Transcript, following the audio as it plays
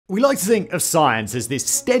We like to think of science as this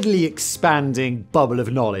steadily expanding bubble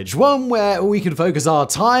of knowledge, one where we can focus our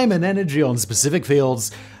time and energy on specific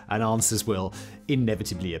fields and answers will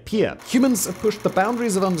inevitably appear. Humans have pushed the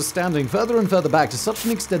boundaries of understanding further and further back to such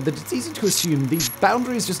an extent that it's easy to assume these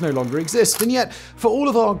boundaries just no longer exist. And yet, for all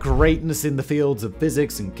of our greatness in the fields of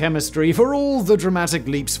physics and chemistry, for all the dramatic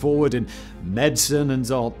leaps forward in medicine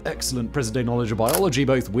and our excellent present-day knowledge of biology,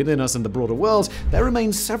 both within us and the broader world, there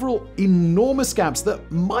remain several enormous gaps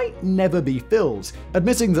that might never be filled.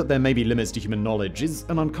 Admitting that there may be limits to human knowledge is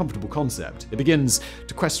an uncomfortable concept. It begins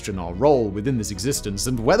to question our role within this existence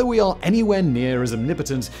and whether we are anywhere near as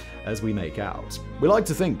omnipotent as we make out. We like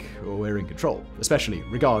to think we're in control, especially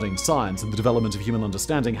regarding science and the development of human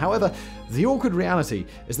understanding. However, the awkward reality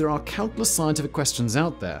is there are countless scientific questions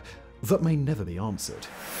out there that may never be answered.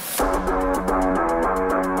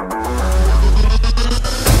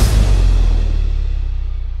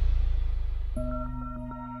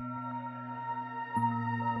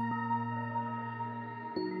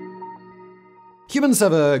 Humans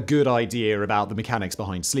have a good idea about the mechanics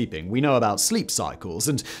behind sleeping. We know about sleep cycles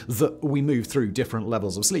and that we move through different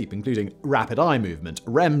levels of sleep, including rapid eye movement,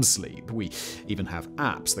 REM sleep. We even have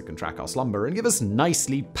apps that can track our slumber and give us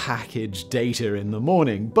nicely packaged data in the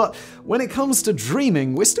morning. But when it comes to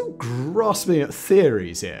dreaming, we're still grasping at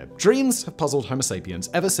theories here. Dreams have puzzled Homo sapiens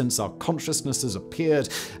ever since our consciousness has appeared,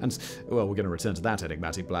 and, well, we're going to return to that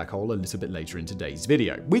enigmatic black hole a little bit later in today's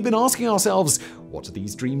video. We've been asking ourselves, what do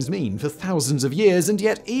these dreams mean for thousands of years, and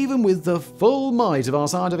yet even with the full might of our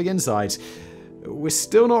scientific insight, we're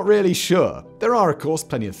still not really sure. There are, of course,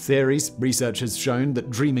 plenty of theories. Research has shown that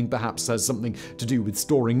dreaming perhaps has something to do with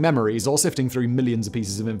storing memories or sifting through millions of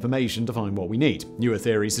pieces of information to find what we need. Newer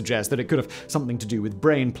theories suggest that it could have something to do with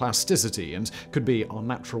brain plasticity and could be our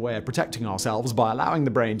natural way of protecting ourselves by allowing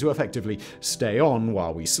the brain to effectively stay on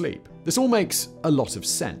while we sleep. This all makes a lot of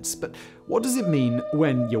sense, but what does it mean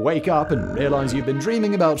when you wake up and realize you've been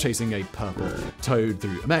dreaming about chasing a purple toad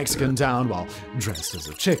through a Mexican town while dressed as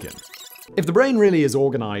a chicken? If the brain really is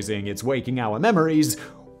organizing its waking hour memories,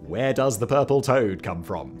 where does the purple toad come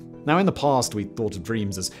from? Now, in the past, we thought of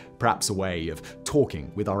dreams as perhaps a way of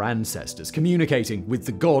talking with our ancestors, communicating with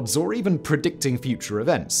the gods, or even predicting future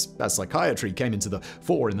events. As psychiatry came into the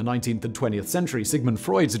fore in the 19th and 20th century, Sigmund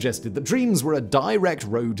Freud suggested that dreams were a direct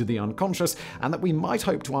road to the unconscious, and that we might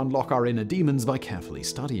hope to unlock our inner demons by carefully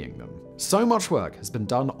studying them. So much work has been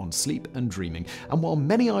done on sleep and dreaming, and while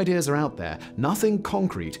many ideas are out there, nothing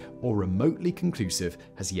concrete or remotely conclusive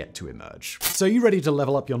has yet to emerge. So you ready to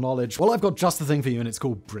level up your knowledge? Well, I've got just the thing for you, and it's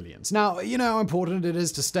called Brilliant. Now, you know how important it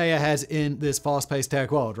is to stay ahead in this fast-paced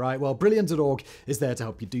tech world, right? Well, Brilliant.org is there to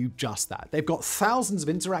help you do just that. They've got thousands of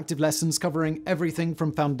interactive lessons covering everything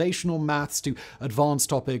from foundational maths to advanced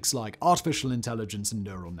topics like artificial intelligence and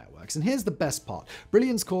neural networks. And here's the best part.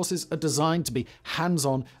 Brilliant's courses are designed to be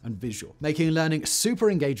hands-on and visual, making learning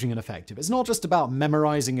super engaging and effective. It's not just about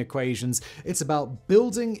memorizing equations, it's about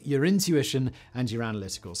building your intuition and your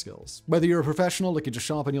analytical skills. Whether you're a professional looking to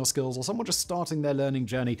sharpen your skills or someone just starting their learning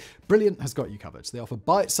journey, Brilliant has got you covered. They offer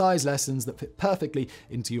bite-sized lessons that fit perfectly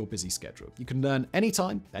into your busy schedule. You can learn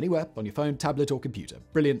anytime, anywhere, on your phone, tablet, or computer.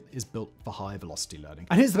 Brilliant is built for high-velocity learning.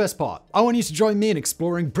 And here's the best part. I want you to join me in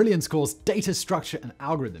exploring Brilliant's course, Data Structure and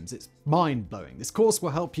Algorithms. It's mind-blowing. This course will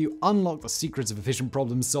help you unlock the secrets of efficient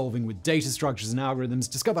problem solving with data structures and algorithms,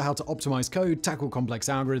 discover how to optimize code, tackle complex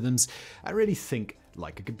algorithms, and really think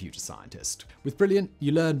like a computer scientist. With Brilliant,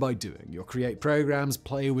 you learn by doing. You'll create programs,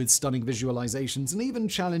 play with stunning visualizations, and even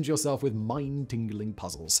challenge yourself with mind-tingling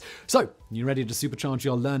puzzles. So, you ready to supercharge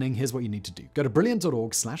your learning? Here's what you need to do. Go to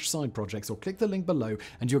brilliant.org/sideprojects or click the link below,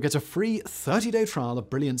 and you'll get a free 30-day trial of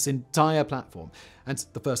Brilliant's entire platform. And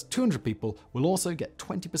the first 200 people will also get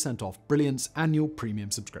 20% off Brilliant's annual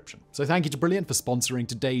premium subscription. So thank you to Brilliant for sponsoring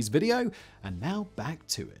today's video, and now back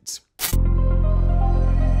to it.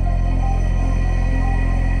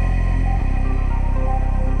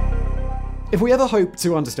 If we ever hope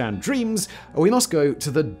to understand dreams, we must go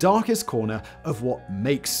to the darkest corner of what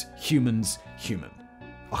makes humans human: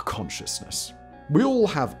 our consciousness. We all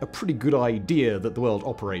have a pretty good idea that the world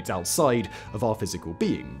operates outside of our physical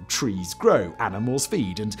being. Trees grow, animals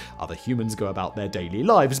feed, and other humans go about their daily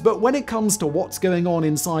lives. But when it comes to what's going on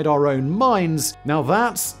inside our own minds, now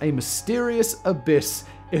that's a mysterious abyss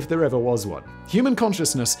if there ever was one. Human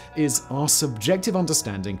consciousness is our subjective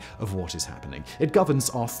understanding of what is happening. It governs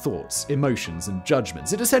our thoughts, emotions, and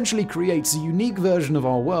judgments. It essentially creates a unique version of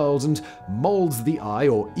our world and molds the I,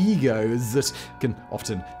 or ego, that can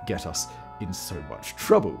often get us in so much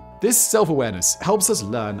trouble. This self-awareness helps us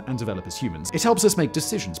learn and develop as humans. It helps us make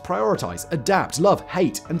decisions, prioritize, adapt, love,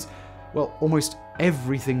 hate, and, well, almost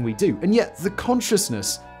everything we do. And yet, the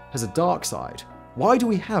consciousness has a dark side? Why do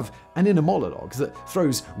we have an inner monologue that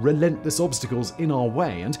throws relentless obstacles in our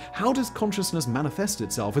way? And how does consciousness manifest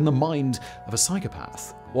itself in the mind of a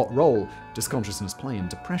psychopath? What role does consciousness play in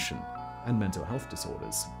depression and mental health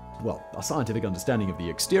disorders? Well, our scientific understanding of the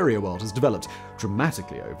exterior world has developed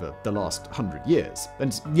dramatically over the last 100 years,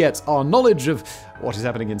 and yet our knowledge of what is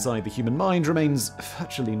happening inside the human mind remains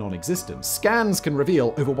virtually non-existent. Scans can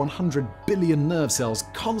reveal over 100 billion nerve cells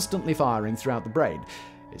constantly firing throughout the brain.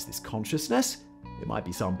 Is this consciousness? It might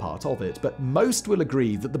be some part of it, but most will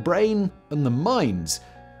agree that the brain and the mind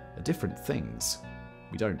are different things.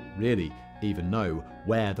 We don't really even know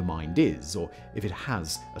where the mind is, or if it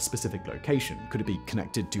has a specific location. Could it be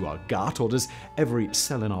connected to our gut, or does every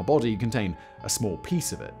cell in our body contain a small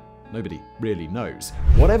piece of it? Nobody really knows.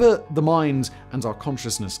 Whatever the mind and our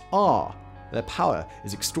consciousness are, their power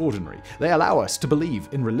is extraordinary. They allow us to believe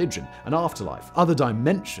in religion, an afterlife, other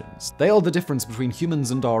dimensions. They are the difference between humans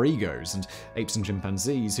and our egos, and apes and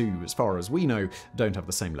chimpanzees who, as far as we know, don't have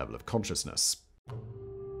the same level of consciousness.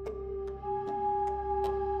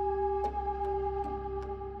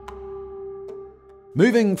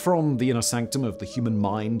 Moving from the inner sanctum of the human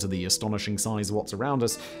mind to the astonishing size of what's around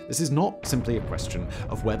us, this is not simply a question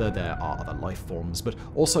of whether there are other life forms, but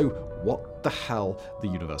also what the hell the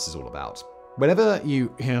universe is all about. Whenever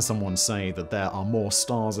you hear someone say that there are more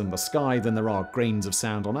stars in the sky than there are grains of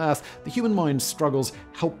sand on Earth, the human mind struggles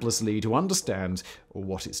helplessly to understand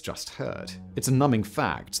what it's just heard. It's a numbing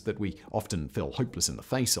fact that we often feel hopeless in the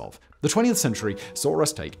face of. The 20th century saw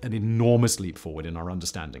us take an enormous leap forward in our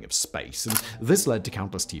understanding of space, and this led to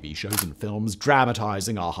countless TV shows and films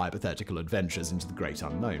dramatizing our hypothetical adventures into the great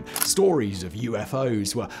unknown. Stories of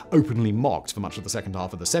UFOs were openly mocked for much of the second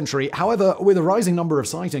half of the century. However, with a rising number of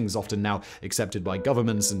sightings often now accepted by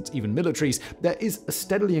governments and even militaries, there is a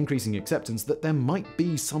steadily increasing acceptance that there might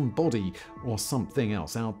be some body or something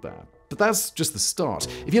else out there. But that's just the start.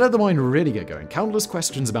 If you let the mind really get going, countless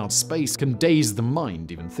questions about space can daze the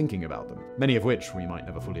mind even thinking about them, many of which we might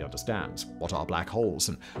never fully understand. What are black holes,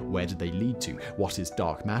 and where did they lead to? What is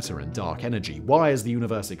dark matter and dark energy? Why is the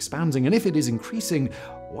universe expanding? And if it is increasing,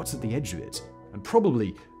 what's at the edge of it? And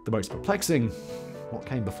probably the most perplexing, what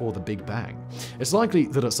came before the Big Bang? It's likely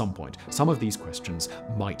that at some point, some of these questions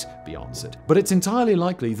might be answered. But it's entirely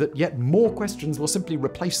likely that yet more questions will simply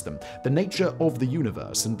replace them. The nature of the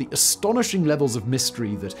universe and the astonishing levels of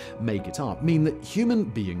mystery that make it up mean that human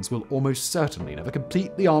beings will almost certainly never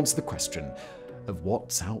completely answer the question of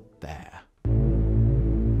what's out there.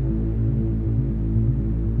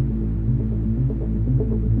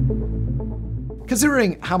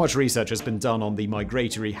 Considering how much research has been done on the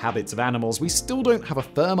migratory habits of animals, we still don't have a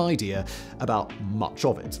firm idea about much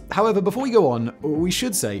of it. However, before we go on, we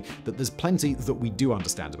should say that there's plenty that we do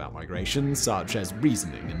understand about migration, such as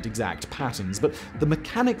reasoning and exact patterns, but the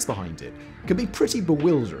mechanics behind it can be pretty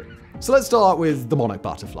bewildering. So let's start with the monarch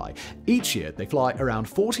butterfly. Each year, they fly around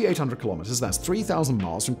 4,800 kilometers, that's 3,000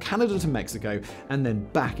 miles, from Canada to Mexico, and then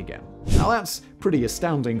back again. Now that's pretty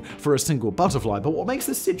astounding for a single butterfly, but what makes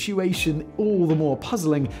the situation all the more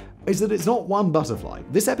puzzling is that it's not one butterfly.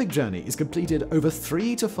 This epic journey is completed over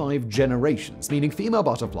 3 to 5 generations, meaning female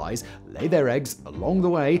butterflies lay their eggs along the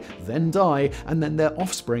way, then die, and then their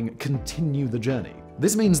offspring continue the journey.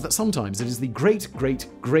 This means that sometimes it is the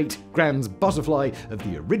great-great-great-grand butterfly of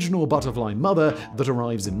the original butterfly mother that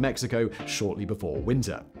arrives in Mexico shortly before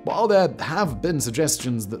winter. While there have been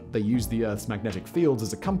suggestions that they use the Earth's magnetic fields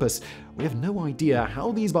as a compass, we have no idea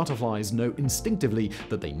how these butterflies know instinctively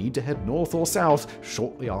that they need to head north or south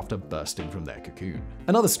shortly after bursting from their cocoon.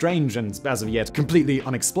 Another strange and, as of yet, completely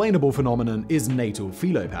unexplainable phenomenon is natal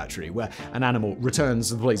philopatry, where an animal returns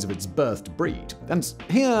to the place of its birth to breed. And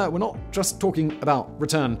here, we're not just talking about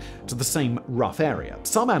return to the same rough area.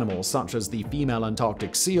 Some animals, such as the female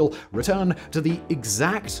Antarctic seal, return to the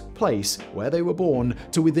exact place where they were born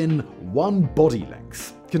to within one body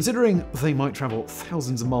length. Considering they might travel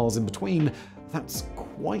thousands of miles in between, that's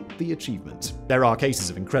quite the achievement. There are cases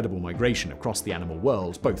of incredible migration across the animal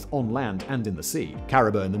world, both on land and in the sea.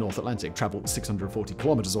 Caribou in the North Atlantic travel 640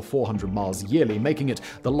 kilometers or 400 miles yearly, making it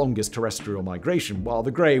the longest terrestrial migration, while the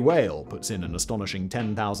grey whale puts in an astonishing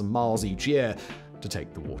 10,000 miles each year to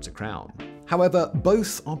take the water crown. However,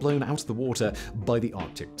 both are blown out of the water by the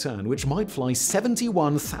Arctic tern, which might fly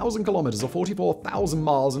 71,000 kilometers or 44,000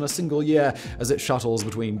 miles in a single year as it shuttles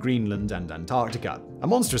between Greenland and Antarctica. A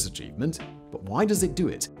monstrous achievement, but why does it do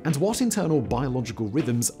it? And what internal biological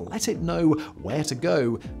rhythms let it know where to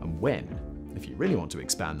go and when? If you really want to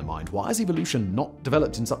expand the mind, why is evolution not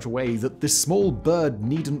developed in such a way that this small bird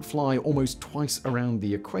needn't fly almost twice around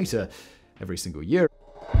the equator every single year?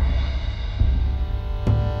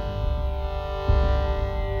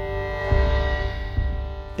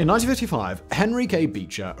 In 1955, Henry K.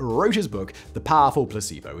 Beecher wrote his book, The Powerful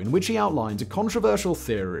Placebo, in which he outlined a controversial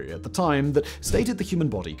theory at the time that stated the human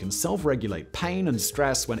body can self-regulate pain and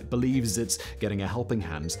stress when it believes it's getting a helping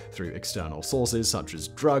hand through external sources such as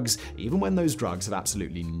drugs, even when those drugs have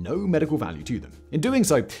absolutely no medical value to them. In doing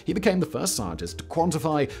so, he became the first scientist to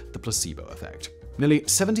quantify the placebo effect. Nearly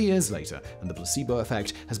 70 years later, and the placebo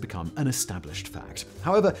effect has become an established fact.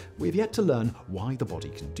 However, we have yet to learn why the body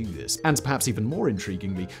can do this, and perhaps even more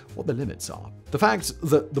intriguingly, what the limits are. The fact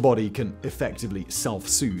that the body can effectively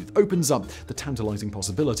self-soothe opens up the tantalizing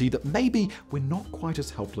possibility that maybe we're not quite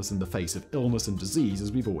as helpless in the face of illness and disease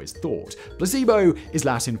as we've always thought. Placebo is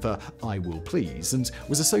Latin for "I will please," and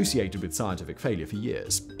was associated with scientific failure for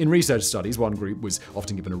years. In research studies, one group was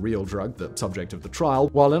often given a real drug, the subject of the trial,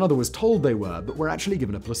 while another was told they were, but were actually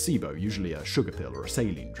given a placebo, usually a sugar pill or a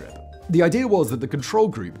saline drip. The idea was that the control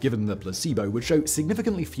group given the placebo would show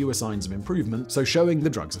significantly fewer signs of improvement, so showing the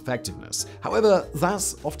drug's effectiveness. However,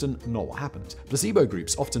 that's often not what happened. Placebo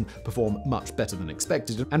groups often perform much better than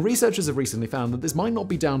expected, and researchers have recently found that this might not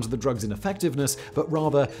be down to the drug's ineffectiveness, but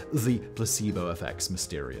rather the placebo effect's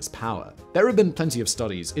mysterious power. There have been plenty of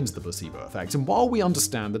studies into the placebo effect, and while we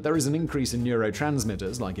understand that there is an increase in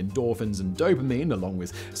neurotransmitters like endorphins and dopamine, along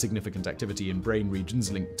with significant activity in brain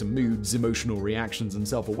regions linked to moods, emotional reactions, and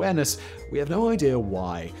self-awareness, we have no idea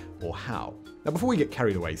why or how. Now, before we get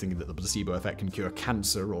carried away thinking that the placebo effect can cure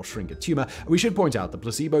cancer or shrink a tumor, we should point out that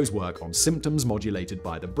placebos work on symptoms modulated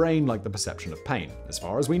by the brain, like the perception of pain. As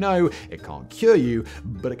far as we know, it can't cure you,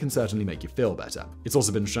 but it can certainly make you feel better. It's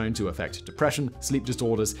also been shown to affect depression, sleep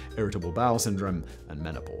disorders, irritable bowel syndrome, and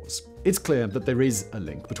menopause. It's clear that there is a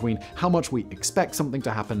link between how much we expect something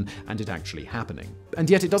to happen and it actually happening. And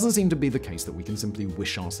yet it doesn't seem to be the case that we can simply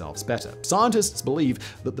wish ourselves better. Scientists believe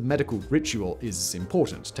that the medical ritual is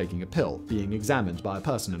important, taking a pill, being examined by a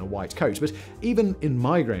person in a white coat, but even in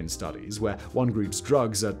migraine studies, where one group's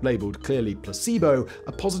drugs are labeled clearly placebo,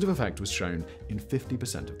 a positive effect was shown in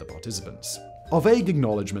 50% of the participants. Our vague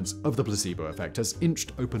acknowledgement of the placebo effect has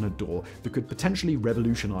inched open a door that could potentially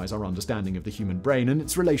revolutionize our understanding of the human brain and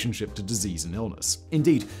its relationship to disease and illness.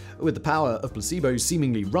 Indeed, with the power of placebos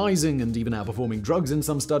seemingly rising and even outperforming drugs in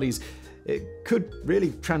some studies, it could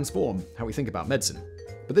really transform how we think about medicine.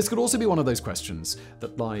 But this could also be one of those questions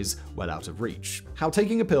that lies well out of reach. How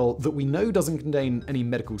taking a pill that we know doesn't contain any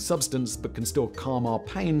medical substance but can still calm our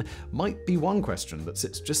pain might be one question that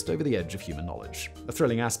sits just over the edge of human knowledge. A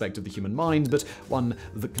thrilling aspect of the human mind, but one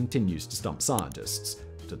that continues to stump scientists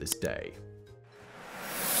to this day.